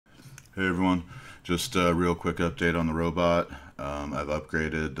Hey everyone, just a real quick update on the robot. I've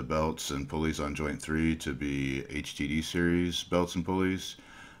upgraded the belts and pulleys on joint 3 to be HTD series belts and pulleys.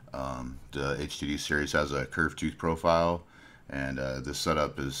 The HTD series has a curved tooth profile, and this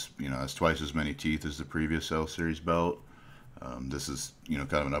setup is, has twice as many teeth as the previous L series belt. This is,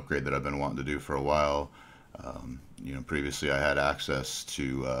 kind of an upgrade that I've been wanting to do for a while. Previously I had access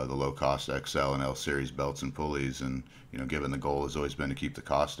to the low-cost XL and L series belts and pulleys, and given the goal has always been to keep the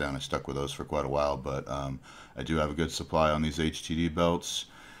cost down, I stuck with those for quite a while. But I do have a good supply on these HTD belts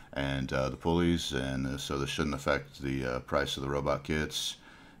and the pulleys, and so this shouldn't affect the price of the robot kits.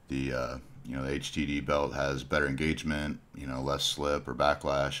 The HTD belt has better engagement, less slip or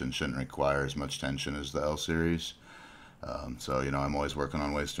backlash, and shouldn't require as much tension as the L series. So I'm always working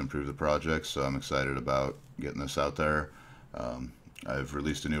on ways to improve the project, so I'm excited about getting this out there. I've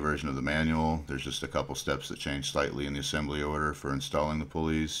released a new version of the manual. There's just a couple steps that change slightly in the assembly order for installing the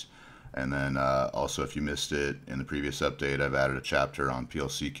pulleys. And then also, if you missed it in the previous update, I've added a chapter on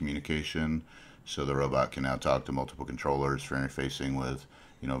PLC communication, so the robot can now talk to multiple controllers for interfacing with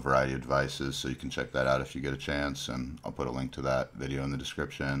a variety of devices. So you can check that out if you get a chance, and I'll put a link to that video in the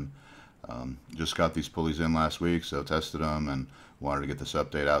description. Just got these pulleys in last week, so tested them and wanted to get this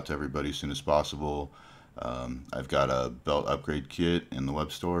update out to everybody as soon as possible. I've got a belt upgrade kit in the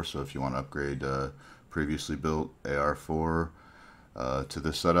web store, so if you want to upgrade previously built AR4 to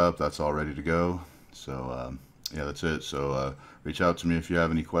this setup, that's all ready to go. So yeah, that's it. So reach out to me if you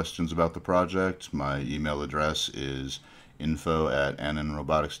have any questions about the project. My email address is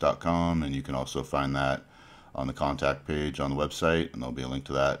info@annonrobotics.com, and you can also find that on the contact page on the website, and there'll be a link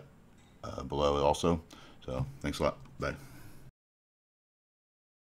to that below also. So thanks a lot. Bye.